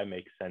ROI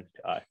makes sense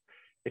to us.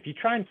 If you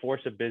try and force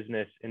a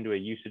business into a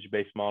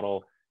usage-based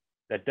model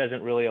that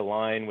doesn't really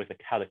align with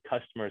how the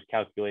customer is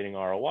calculating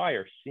ROI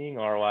or seeing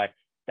ROI,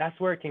 that's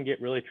where it can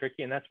get really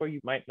tricky. And that's where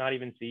you might not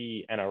even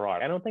see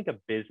NRR. I don't think a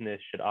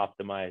business should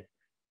optimize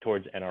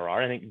towards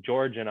NRR. I think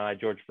George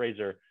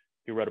Fraser,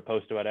 who wrote a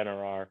post about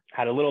NRR,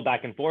 had a little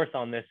back and forth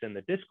on this in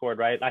the Discord,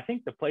 right? I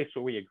think the place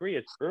where we agree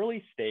is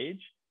early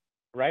stage,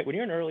 right? When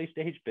you're an early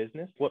stage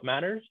business, what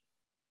matters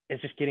is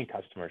just getting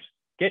customers.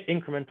 Get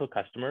incremental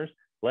customers,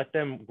 let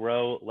them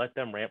grow, let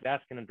them ramp.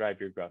 That's going to drive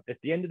your growth. At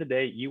the end of the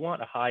day, you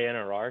want a high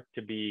NRR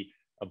to be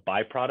a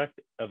byproduct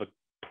of a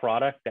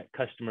product that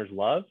customers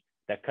love,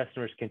 that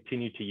customers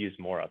continue to use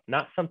more of,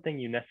 not something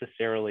you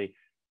necessarily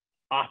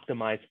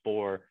optimize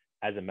for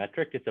as a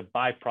metric. It's a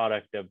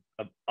byproduct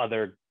of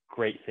other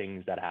great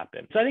things that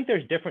happen. So I think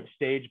there's different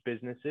stage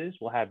businesses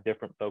will have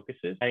different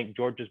focuses. I think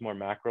George's more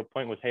macro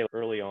point was, hey,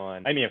 early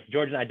on, I mean, if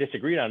George and I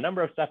disagreed on a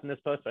number of stuff in this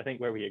post, I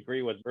think where we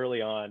agree was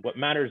early on, what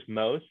matters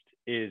most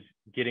is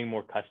getting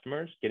more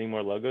customers, getting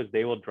more logos.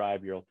 They will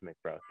drive your ultimate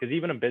growth. Because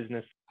even a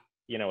business,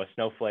 a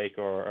Snowflake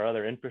or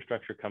other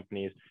infrastructure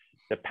companies,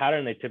 the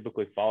pattern they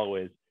typically follow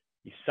is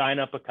you sign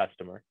up a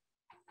customer.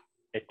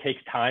 It takes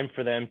time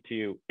for them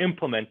to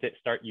implement it,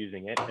 start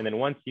using it. And then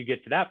once you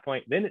get to that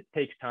point, then it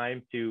takes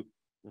time to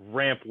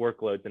ramp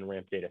workloads and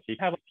ramp data. So you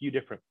have a few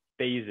different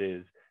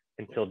phases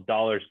until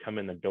dollars come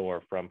in the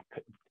door, from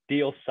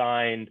deal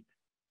signed,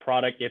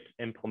 product gets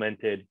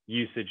implemented,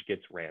 usage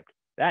gets ramped.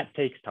 That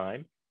takes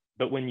time.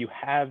 But when you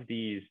have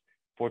these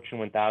Fortune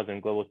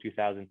 1000, Global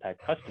 2000 type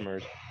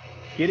customers,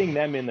 getting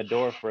them in the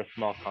door for a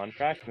small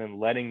contract and then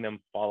letting them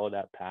follow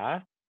that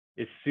path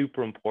is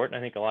super important.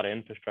 I think a lot of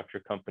infrastructure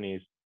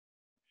companies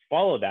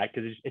follow that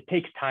because it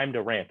takes time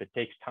to ramp. It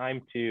takes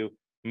time to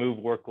move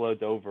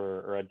workloads over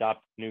or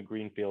adopt new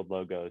greenfield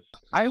logos.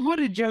 I want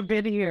to jump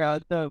in here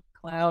on the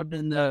cloud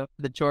and the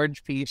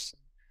George piece.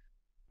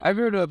 I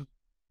wrote a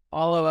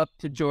follow-up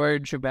to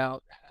George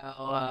about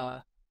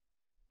how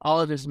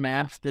all of his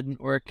math didn't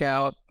work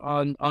out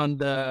on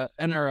the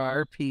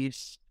NRR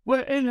piece.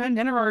 Well, and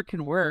NRR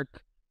can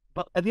work,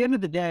 but at the end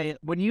of the day,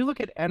 when you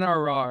look at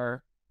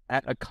NRR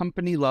at a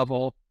company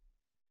level,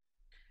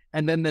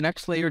 and then the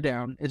next layer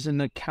down is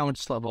an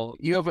accounts level.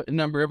 You have a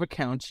number of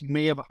accounts. You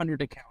may have 100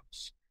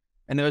 accounts.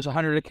 And those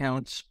 100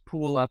 accounts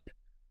pool up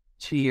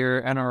to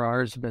your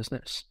NRR's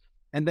business.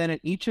 And then at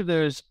each of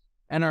those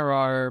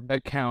NRR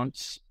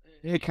accounts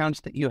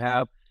that you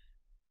have,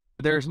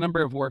 there's a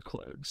number of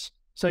workloads.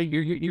 So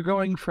you're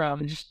going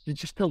from,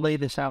 just to lay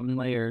this out in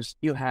layers,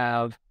 you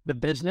have the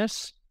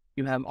business,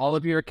 you have all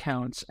of your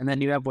accounts, and then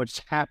you have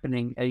what's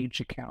happening at each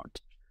account.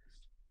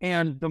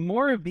 And the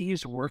more of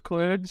these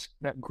workloads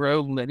that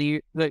grow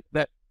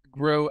that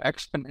grow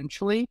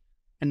exponentially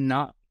and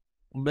not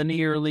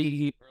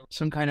linearly,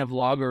 some kind of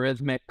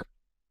logarithmic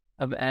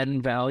of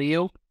n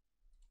value,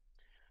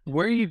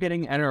 where are you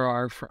getting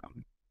NRR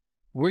from?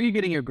 Where are you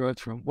getting your growth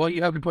from? Well,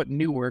 you have to put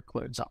new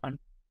workloads on.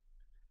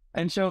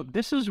 And so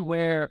this is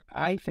where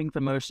I think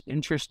the most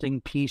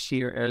interesting piece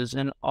here is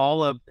in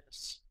all of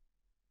this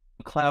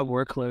cloud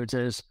workloads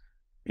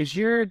is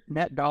your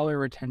net dollar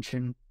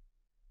retention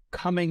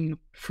coming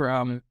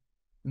from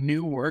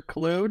new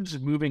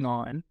workloads moving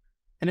on?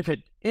 And if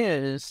it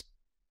is,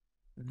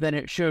 then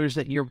it shows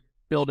that you're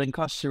building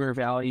customer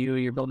value,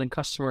 you're building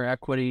customer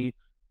equity,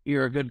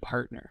 you're a good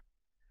partner.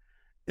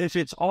 If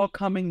it's all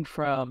coming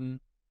from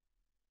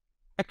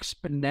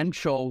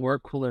exponential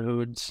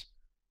workloads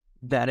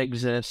that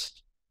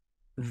exist,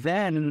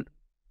 then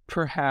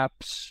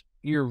perhaps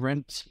you're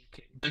rent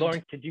seeking.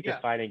 Lauren, could you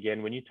define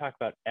again, when you talk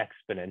about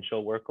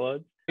exponential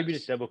workloads, maybe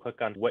just double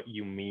click on what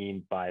you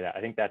mean by that.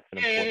 I think that's an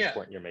important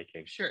point you're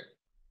making. Sure.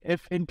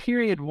 If in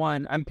period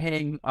 1, I'm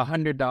paying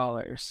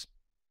 $100,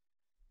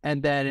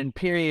 and then in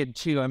period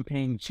 2, I'm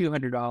paying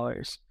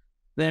 $200,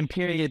 then in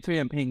period 3,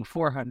 I'm paying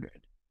 $400,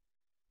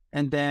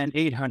 and then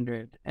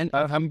 $800, and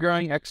I'm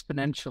growing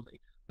exponentially.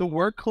 The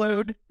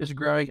workload is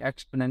growing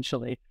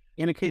exponentially.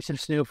 In a case of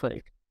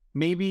Snowflake,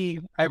 maybe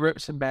I wrote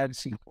some bad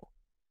SQL,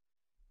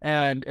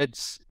 and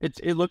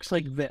it looks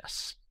like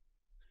this.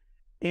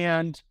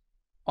 And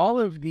all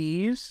of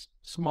these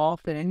small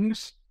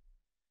things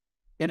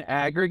in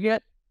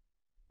aggregate,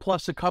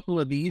 plus a couple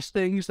of these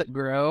things that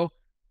grow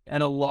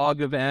at a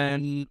log of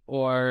n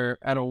or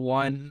at a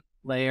 1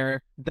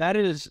 layer, that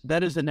is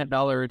the net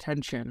dollar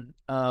retention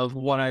of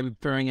what I'm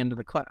throwing into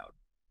the cloud.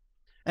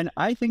 And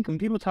I think when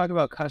people talk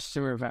about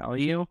customer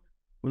value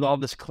with all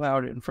this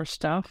cloud infra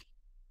stuff,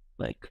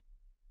 like,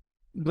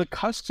 the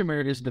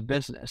customer is the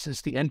business.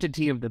 It's the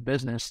entity of the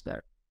business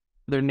that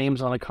their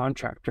name's on a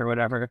contract or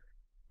whatever.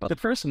 But the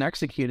person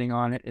executing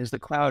on it is the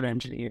cloud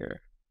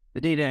engineer,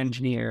 the data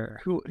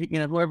engineer,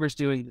 whoever's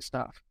doing the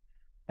stuff.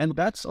 And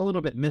that's a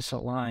little bit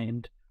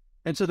misaligned.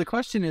 And so the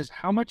question is,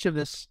 how much of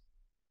this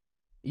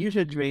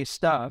usage-based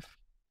stuff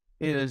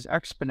is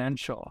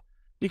exponential?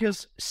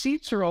 Because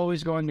seats are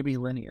always going to be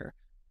linear.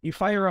 You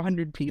fire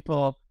 100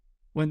 people,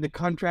 when the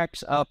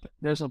contract's up,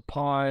 there's a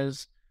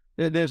pause.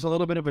 There's a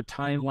little bit of a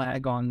time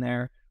lag on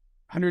there.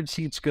 100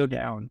 seats go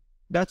down.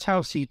 That's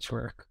how seats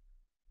work.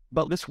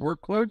 But this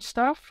workload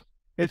stuff,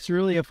 it's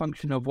really a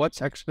function of what's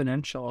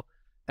exponential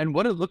and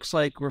what it looks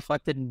like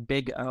reflected in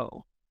big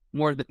O,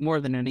 more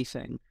than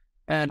anything.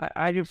 And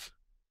I've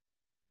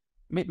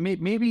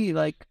maybe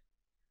like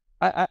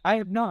I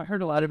have not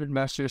heard a lot of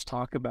investors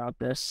talk about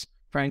this,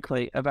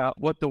 frankly, about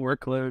what the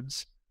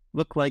workloads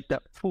look like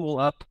that pool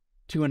up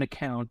to an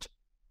account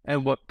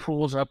and what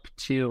pulls up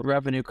to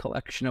revenue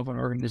collection of an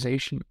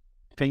organization.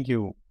 Thank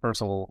you,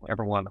 first of all,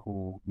 everyone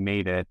who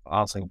made it.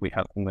 Also, we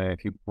had a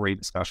few great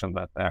discussions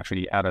that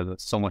actually added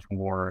so much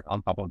more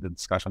on top of the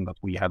discussion that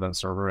we had on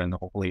server, and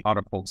hopefully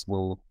other folks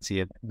will see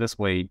it this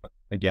way. But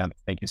again,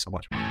 thank you so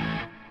much.